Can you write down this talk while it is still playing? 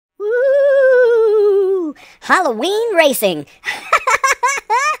Halloween racing.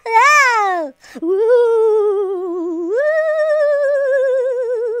 Woo.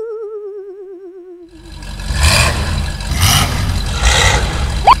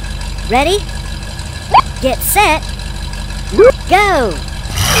 Ready? Get set. Go.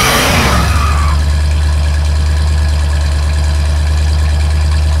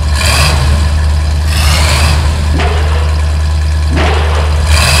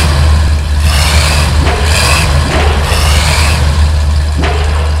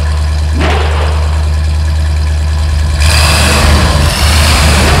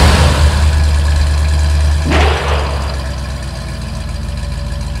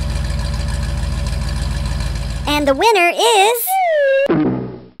 And the winner is...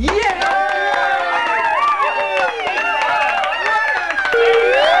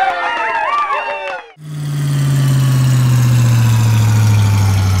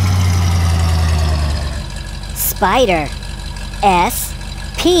 Spider.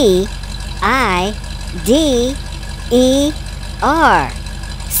 S-P-I-D-E-R.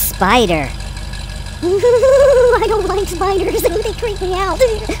 Spider. I don't like spiders. They creep me out.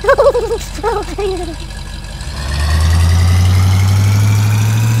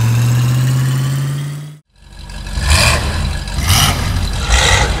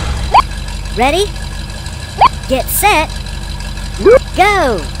 Ready? Get set.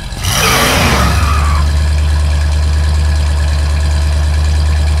 Go.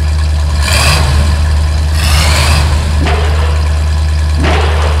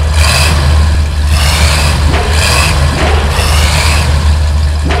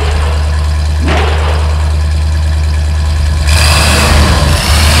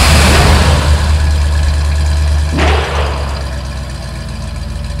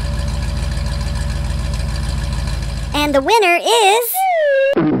 And the winner is...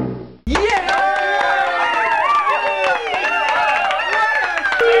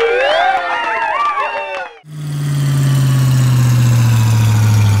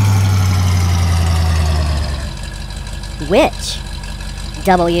 Witch.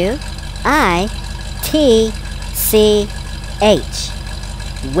 W-I-T-C-H.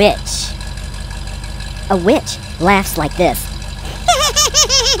 Witch. A witch laughs like this.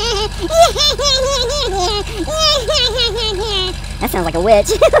 That sounds like a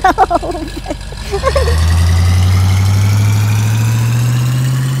witch.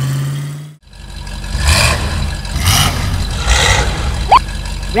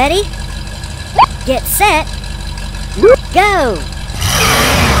 Ready? Get set. Go.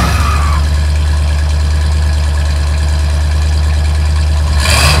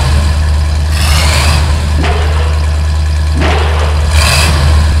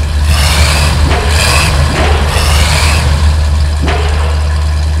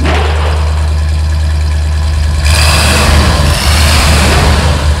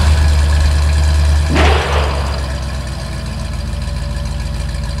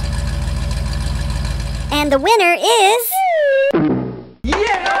 And the winner is...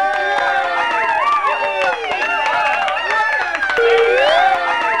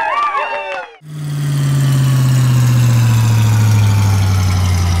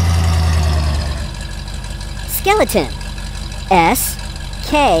 Skeleton.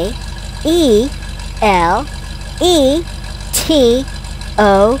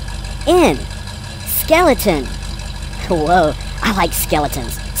 S-K-E-L-E-T-O-N. Skeleton. Whoa, I like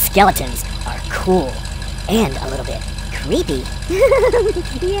skeletons. Skeletons are cool and a little bit creepy.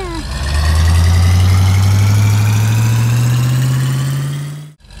 Yeah.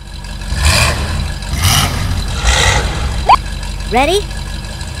 Ready?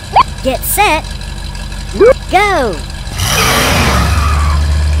 Get set. Go.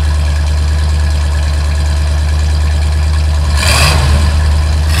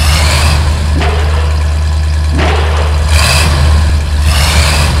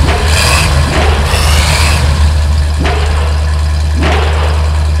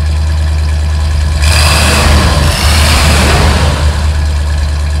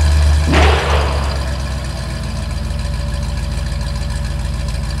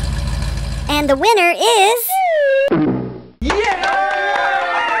 And the winner is...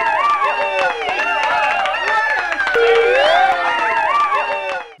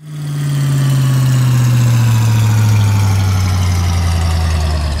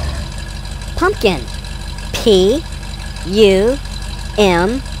 Pumpkin. P-U-M-P-K-I-N.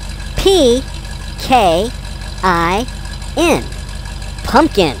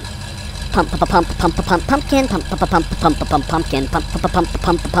 Pumpkin. Pump pumpkin, pump pumpkin, pump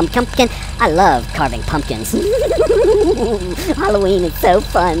pumpkin. I love carving pumpkins. Halloween is so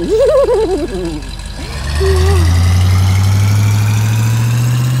fun.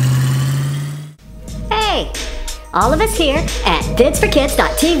 Hey! All of us here at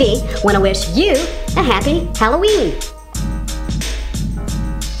vidsforkids.tv want to wish you a happy Halloween.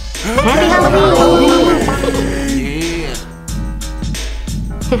 Happy Halloween!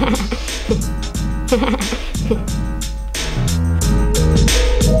 Yeah.